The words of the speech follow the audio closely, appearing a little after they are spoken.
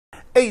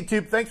Hey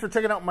YouTube, thanks for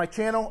checking out my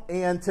channel,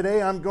 and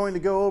today I'm going to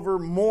go over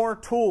more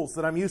tools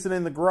that I'm using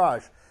in the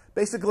garage.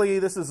 Basically,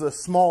 this is a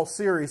small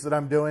series that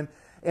I'm doing,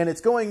 and it's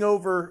going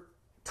over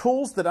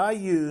tools that I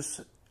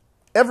use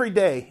every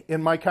day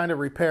in my kind of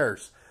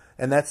repairs,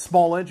 and that's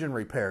small engine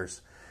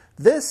repairs.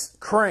 This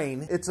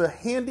crane, it's a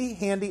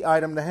handy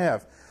item to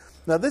have.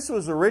 Now, this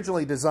was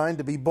originally designed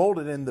to be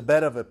bolted in the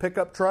bed of a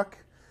pickup truck.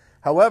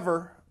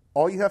 However,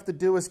 all you have to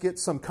do is get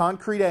some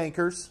concrete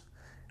anchors,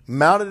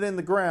 mount it in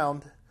the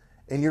ground,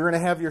 and you're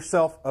going to have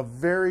yourself a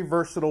very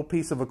versatile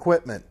piece of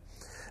equipment.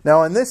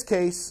 Now, in this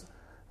case,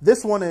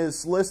 this one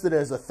is listed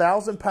as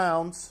 1,000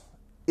 pounds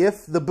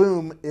if the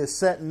boom is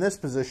set in this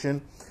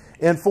position,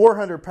 and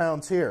 400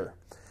 pounds here.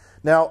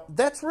 Now,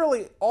 that's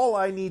really all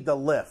I need to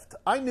lift.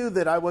 I knew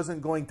that I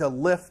wasn't going to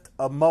lift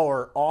a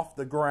mower off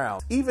the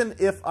ground. Even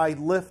if I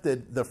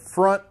lifted the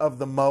front of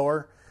the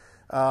mower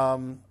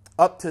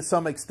up to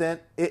some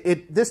extent,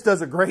 this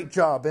does a great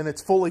job in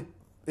its fully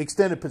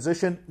extended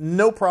position.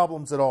 No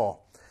problems at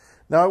all.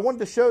 Now, I wanted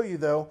to show you,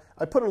 though,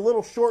 I put a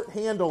little short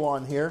handle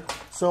on here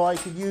so I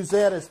could use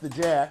that as the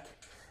jack,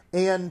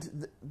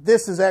 and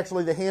this is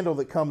actually the handle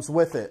that comes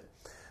with it.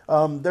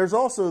 There's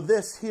also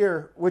this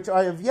here, which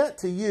I have yet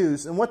to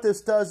use, and what this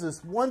does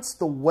is once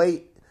the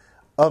weight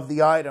of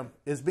the item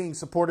is being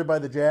supported by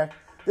the jack,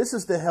 this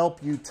is to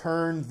help you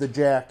turn the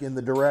jack in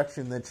the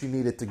direction that you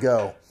need it to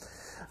go.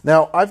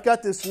 Now, I've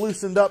got this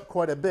loosened up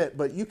quite a bit,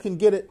 but you can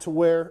get it to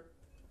where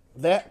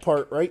that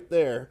part right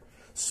there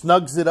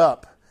snugs it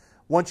up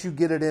once you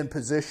get it in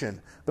position.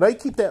 But I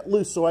keep that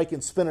loose so I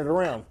can spin it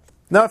around.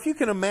 Now, if you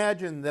can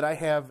imagine that I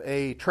have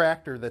a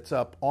tractor that's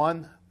up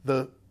on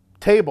the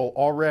table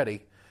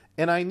already,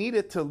 and I need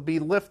it to be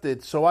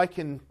lifted so I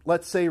can,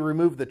 let's say,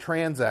 remove the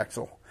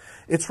transaxle.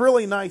 It's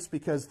really nice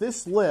because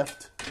this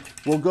lift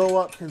will go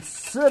up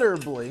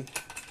considerably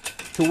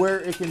to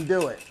where it can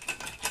do it.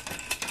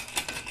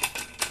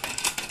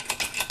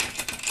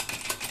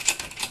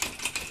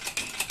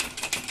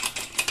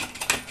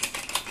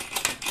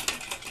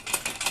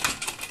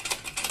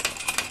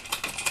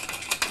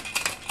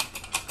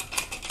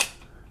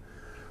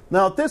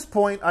 Now, at this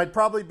point, I'd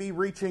probably be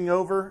reaching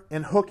over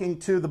and hooking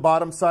to the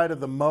bottom side of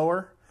the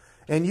mower,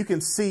 and you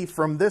can see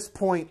from this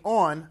point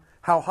on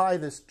how high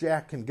this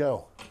jack can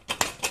go.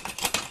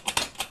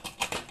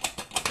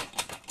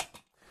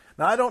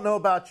 Now, I don't know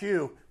about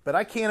you, but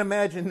I can't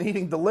imagine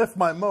needing to lift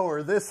my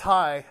mower this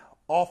high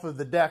off of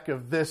the deck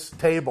of this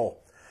table.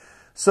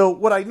 So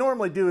what I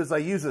normally do is I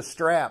use a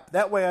strap.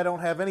 That way I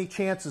don't have any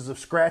chances of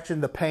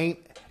scratching the paint,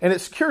 and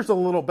it secures a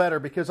little better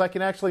because I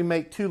can actually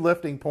make two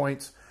lifting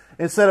points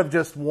instead of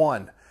just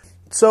one.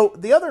 So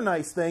the other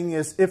nice thing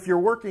is if you're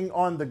working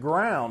on the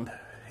ground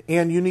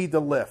and you need to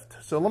lift.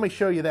 So let me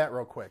show you that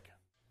real quick.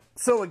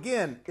 So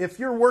again, if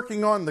you're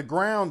working on the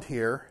ground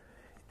here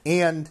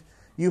and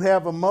you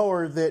have a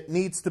mower that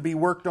needs to be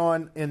worked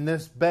on in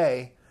this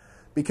bay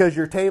because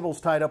your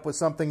table's tied up with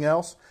something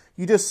else,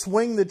 you just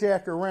swing the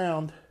jack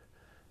around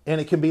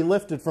and it can be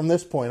lifted from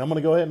this point. I'm going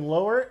to go ahead and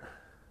lower it,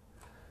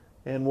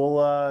 and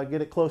we'll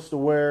get it close to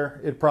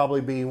where it'd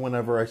probably be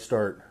whenever I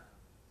start.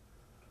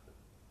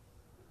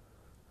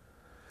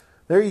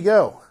 There you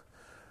go.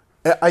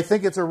 I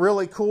think it's a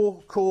really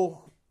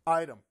cool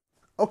item.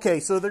 Okay,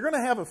 so they're going to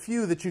have a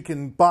few that you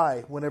can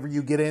buy whenever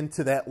you get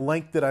into that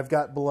link that I've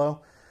got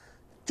below.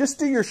 Just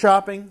do your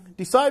shopping.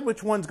 Decide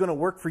which one's going to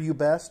work for you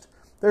best.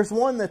 There's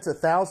one that's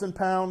 1,000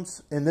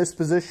 pounds in this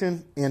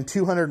position and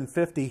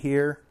 250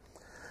 here.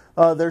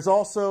 There's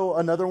also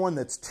another one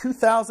that's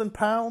 2,000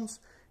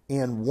 pounds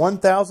and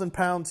 1,000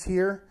 pounds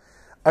here.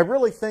 I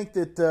really think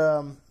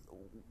that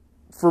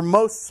for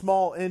most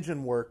small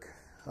engine work,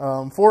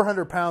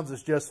 400 pounds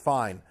is just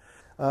fine.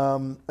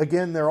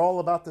 Again, they're all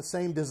about the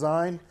same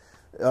design.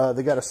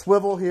 They got a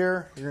swivel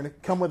here. You're going to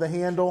come with a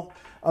handle.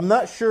 I'm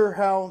not sure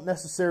how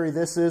necessary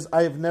this is.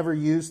 I have never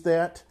used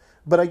that,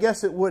 but I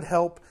guess it would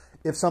help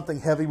if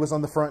something heavy was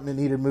on the front and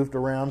it needed moved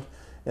around.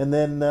 And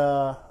then,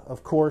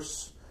 of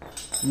course,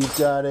 you've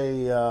got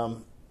a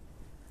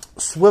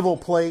swivel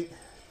plate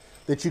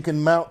that you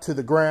can mount to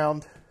the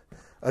ground.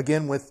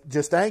 Again, with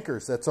just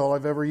anchors. That's all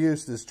I've ever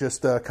used is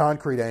just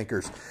concrete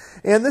anchors.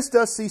 And this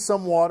does see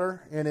some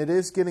water, and it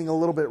is getting a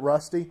little bit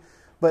rusty,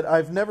 but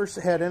I've never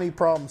had any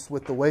problems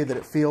with the way that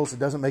it feels. It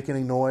doesn't make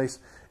any noise,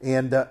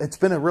 and it's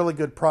been a really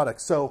good product.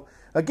 So,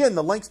 again,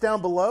 the link's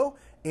down below,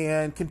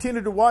 and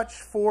continue to watch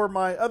for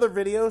my other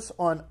videos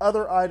on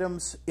other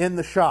items in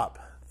the shop.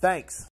 Thanks.